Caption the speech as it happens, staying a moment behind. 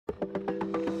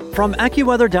From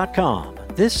AccuWeather.com,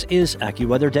 this is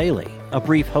AccuWeather Daily, a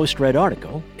brief host-read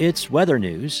article. It's weather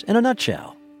news in a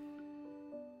nutshell.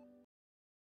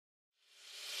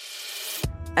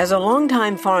 As a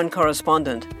longtime foreign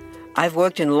correspondent, I've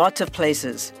worked in lots of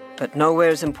places, but nowhere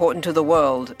as important to the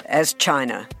world as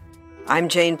China. I'm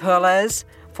Jane Perlez,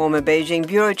 former Beijing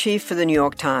bureau chief for the New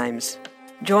York Times.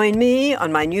 Join me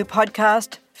on my new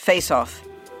podcast, Face Off,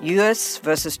 U.S.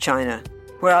 versus China,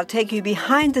 where I'll take you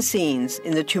behind the scenes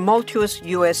in the tumultuous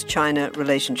U.S.-China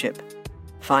relationship.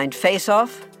 Find Face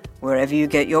Off wherever you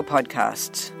get your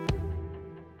podcasts.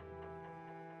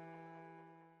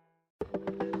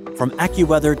 From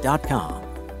AccuWeather.com,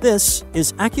 this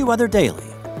is AccuWeather Daily,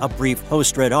 a brief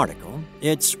host-read article.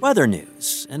 It's weather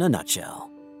news in a nutshell.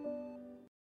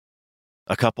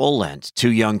 A couple and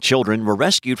two young children were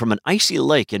rescued from an icy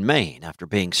lake in Maine after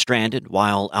being stranded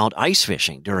while out ice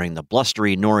fishing during the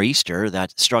blustery nor'easter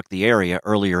that struck the area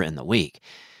earlier in the week.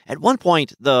 At one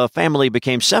point, the family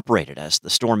became separated as the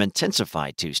storm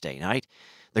intensified Tuesday night.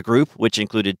 The group, which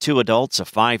included two adults, a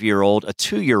 5-year-old, a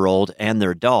 2-year-old, and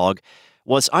their dog,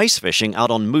 was ice fishing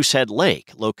out on Moosehead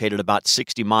Lake, located about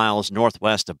 60 miles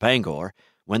northwest of Bangor,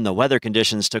 when the weather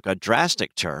conditions took a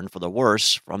drastic turn for the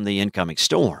worse from the incoming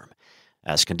storm.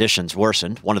 As conditions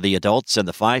worsened, one of the adults and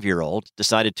the 5-year-old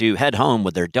decided to head home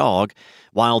with their dog,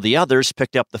 while the others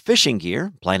picked up the fishing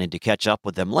gear, planning to catch up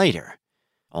with them later.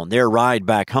 On their ride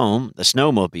back home, the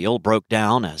snowmobile broke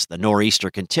down as the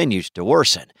nor'easter continued to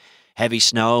worsen. Heavy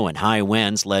snow and high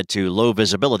winds led to low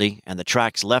visibility, and the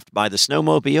tracks left by the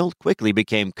snowmobile quickly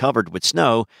became covered with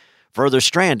snow, further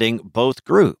stranding both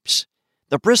groups.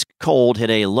 The brisk cold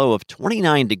hit a low of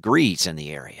 29 degrees in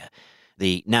the area.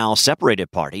 The now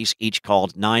separated parties each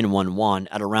called 911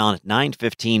 at around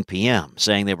 9:15 p.m.,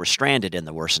 saying they were stranded in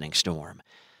the worsening storm.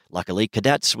 Luckily,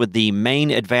 cadets with the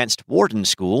Maine Advanced Warden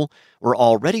School were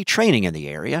already training in the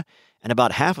area, and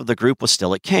about half of the group was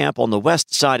still at camp on the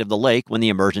west side of the lake when the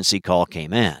emergency call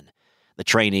came in. The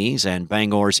trainees and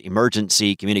Bangor's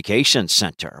Emergency Communications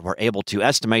Center were able to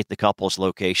estimate the couple's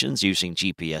locations using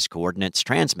GPS coordinates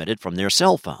transmitted from their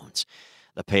cell phones.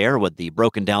 The pair with the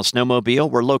broken-down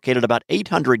snowmobile were located about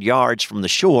 800 yards from the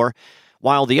shore,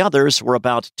 while the others were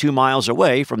about 2 miles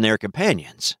away from their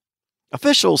companions.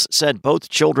 Officials said both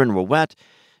children were wet,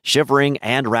 shivering,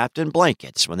 and wrapped in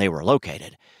blankets when they were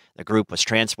located. The group was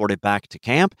transported back to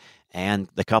camp, and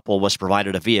the couple was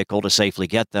provided a vehicle to safely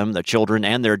get them, the children,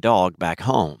 and their dog back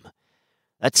home.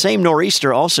 That same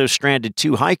nor'easter also stranded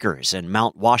 2 hikers in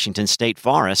Mount Washington State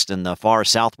Forest in the far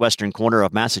southwestern corner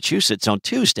of Massachusetts on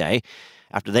Tuesday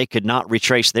after they could not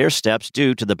retrace their steps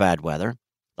due to the bad weather.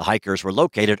 The hikers were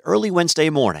located early Wednesday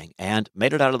morning and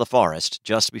made it out of the forest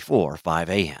just before 5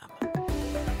 a.m.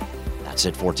 That's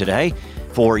it for today.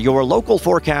 For your local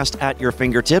forecast at your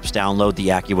fingertips, download the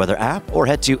AccuWeather app or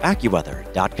head to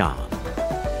AccuWeather.com.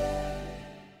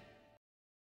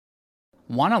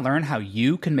 Want to learn how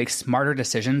you can make smarter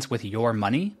decisions with your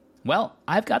money? Well,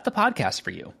 I've got the podcast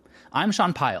for you. I'm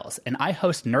Sean Piles, and I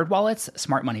host NerdWallet's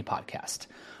Smart Money Podcast.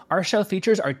 Our show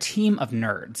features our team of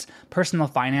nerds, personal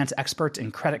finance experts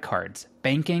in credit cards,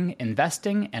 banking,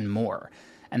 investing, and more.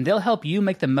 And they'll help you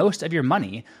make the most of your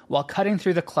money while cutting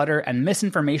through the clutter and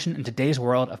misinformation in today's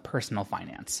world of personal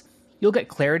finance. You'll get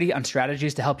clarity on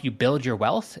strategies to help you build your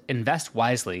wealth, invest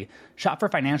wisely, shop for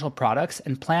financial products,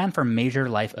 and plan for major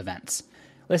life events.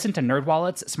 Listen to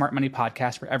NerdWallet's Smart Money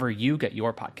Podcast wherever you get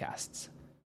your podcasts.